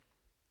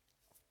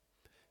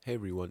Hey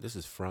everyone, this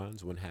is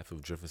Franz, one half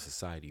of Driven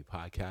Society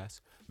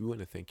podcast. We want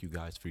to thank you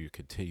guys for your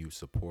continued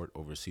support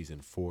over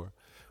season 4.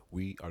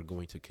 We are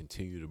going to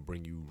continue to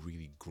bring you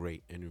really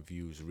great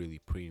interviews, really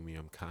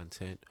premium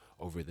content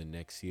over the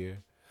next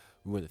year.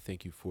 We want to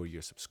thank you for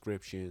your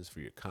subscriptions, for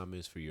your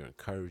comments, for your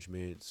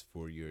encouragements,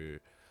 for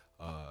your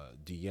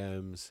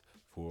DMs,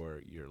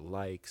 for your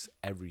likes,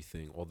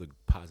 everything, all the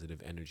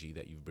positive energy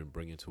that you've been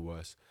bringing to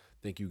us.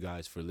 Thank you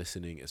guys for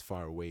listening as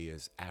far away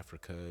as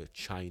Africa,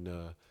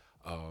 China,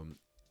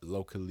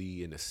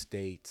 locally in the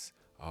States,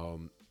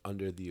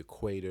 under the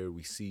equator.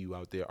 We see you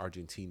out there,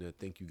 Argentina.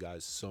 Thank you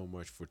guys so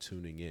much for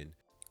tuning in.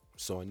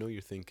 So I know you're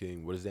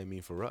thinking, what does that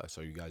mean for us?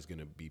 Are you guys going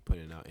to be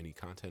putting out any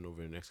content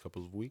over the next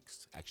couple of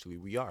weeks? Actually,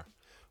 we are.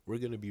 We're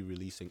going to be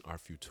releasing our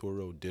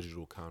Futuro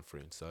Digital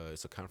Conference.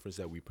 It's a conference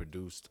that we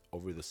produced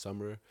over the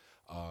summer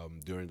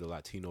during the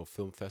Latino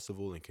Film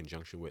Festival in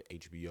conjunction with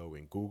HBO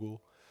and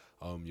Google.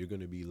 You're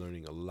going to be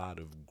learning a lot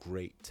of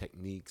great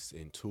techniques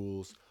and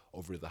tools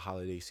over the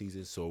holiday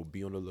season, so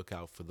be on the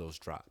lookout for those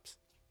drops.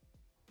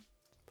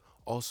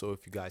 Also,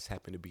 if you guys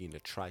happen to be in the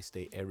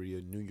tri-state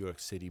area, New York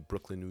City,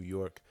 Brooklyn, New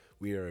York,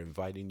 we are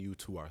inviting you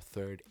to our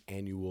 3rd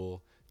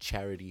annual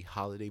charity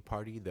holiday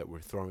party that we're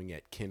throwing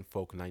at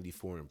Kinfolk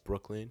 94 in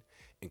Brooklyn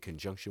in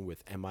conjunction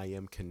with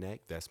MIM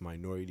Connect, that's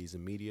Minorities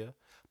in Media,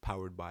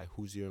 powered by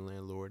Who's Your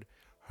Landlord,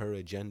 Her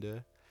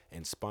Agenda,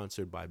 and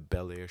sponsored by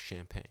Bel Air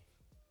Champagne.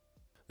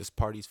 This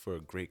party's for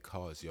a great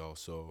cause, y'all.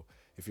 So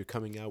if you're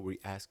coming out, we're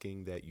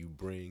asking that you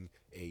bring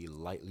a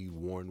lightly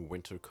worn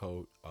winter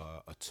coat,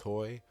 a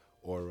toy,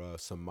 or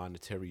some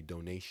monetary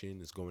donation.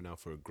 Is going out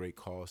for a great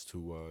cause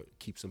to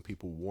keep some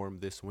people warm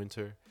this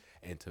winter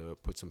and to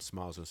put some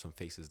smiles on some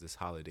faces this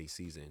holiday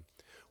season.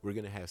 We're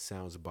going to have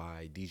sounds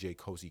by DJ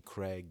Cozy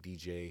Craig,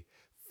 DJ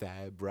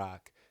Fab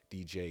Rock,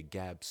 DJ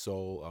Gab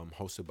Soul,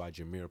 hosted by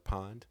Jameer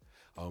Pond.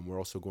 We're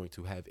also going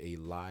to have a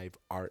live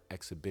art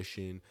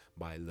exhibition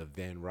by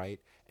Levan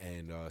Wright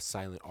and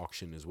silent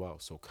auction as well.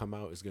 So come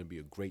out. It's going to be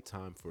a great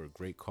time for a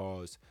great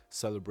cause.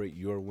 Celebrate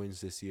your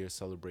wins this year.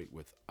 Celebrate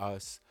with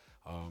us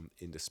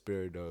in the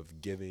spirit of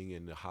giving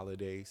in the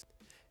holidays.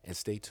 And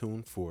stay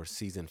tuned for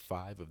season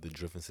 5 of the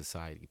Driven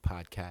Society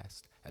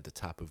podcast at the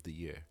top of the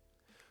year.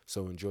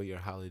 So enjoy your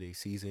holiday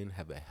season.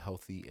 Have a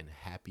healthy and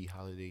happy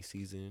holiday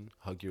season.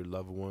 Hug your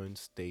loved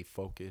ones. Stay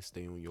focused.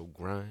 Stay on your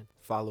grind.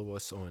 Follow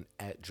us on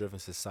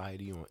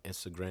 @DrivenSociety on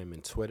Instagram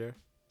and Twitter,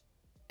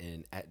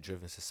 and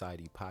 @Driven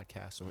Society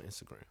Podcast on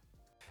Instagram.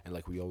 And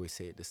like we always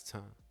say at this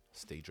time,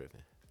 stay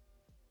driven.